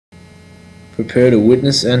Prepare to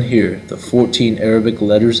witness and hear the 14 Arabic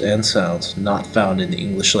letters and sounds not found in the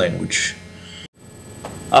English language.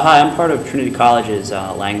 Hi, I'm part of Trinity College's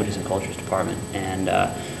Languages and Cultures department, and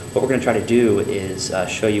what we're going to try to do is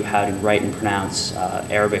show you how to write and pronounce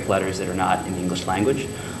Arabic letters that are not in the English language.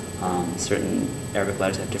 Certain Arabic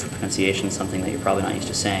letters have different pronunciations, something that you're probably not used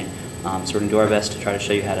to saying. So we're going to do our best to try to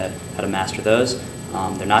show you how to master those.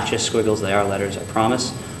 They're not just squiggles, they are letters, I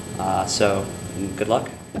promise. So good luck.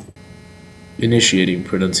 Initiating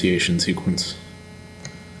pronunciation sequence.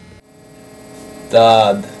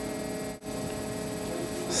 Dad,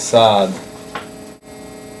 Sad,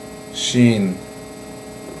 Shin,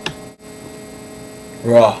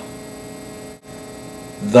 Ra,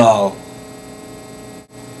 Dal,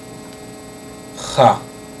 Kha,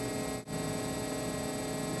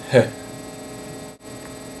 He,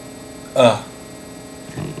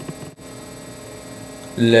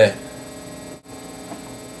 Le,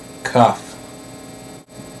 Kaf,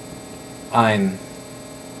 Ein,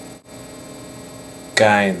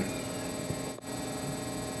 Gein,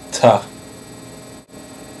 Ta,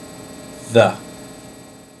 The.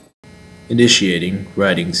 Initiating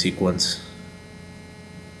writing sequence.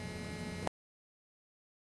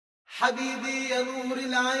 حبيبي يا نور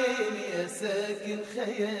العين يا ساكن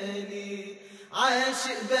خيالي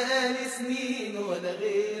عاشق بقالي سنين ولا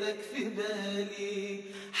غيرك في بالي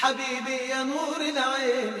حبيبي يا نور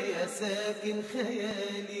العين يا ساكن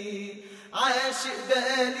خيالي عاشق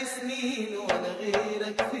بقالي سنين ولا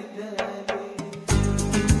غيرك في بالي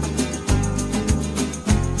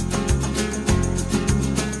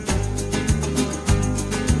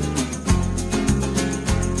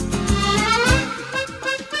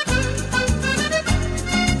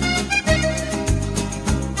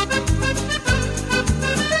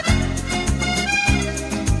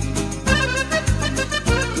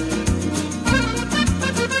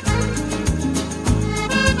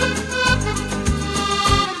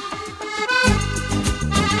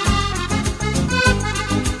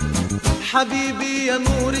حبيبي يا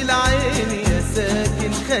نور العين يا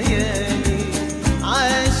ساكن خيالي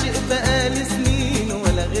عاشق بقالي سنين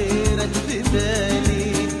ولا غيرك في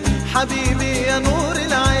بالي حبيبي يا نور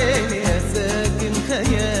العين يا ساكن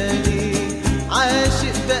خيالي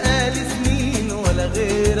عاشق بقالي سنين ولا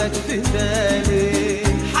غيرك في بالي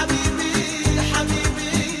حبيبي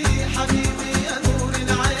حبيبي حبيبي يا نور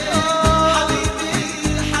العين حبيبي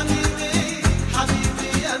حبيبي حبيبي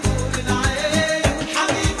يا نور العين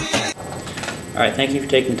حبيبي. All right, thank you for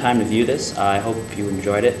taking time to view this. I hope you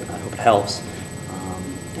enjoyed it. I hope it helps.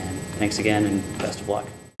 And thanks again, and best of luck.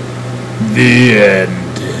 The end.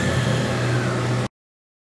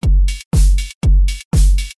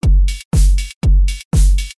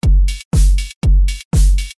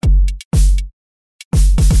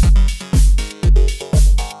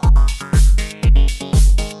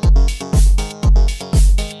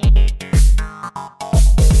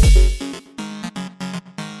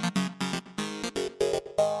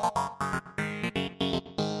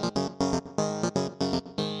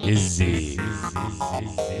 هزي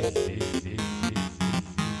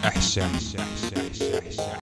احشم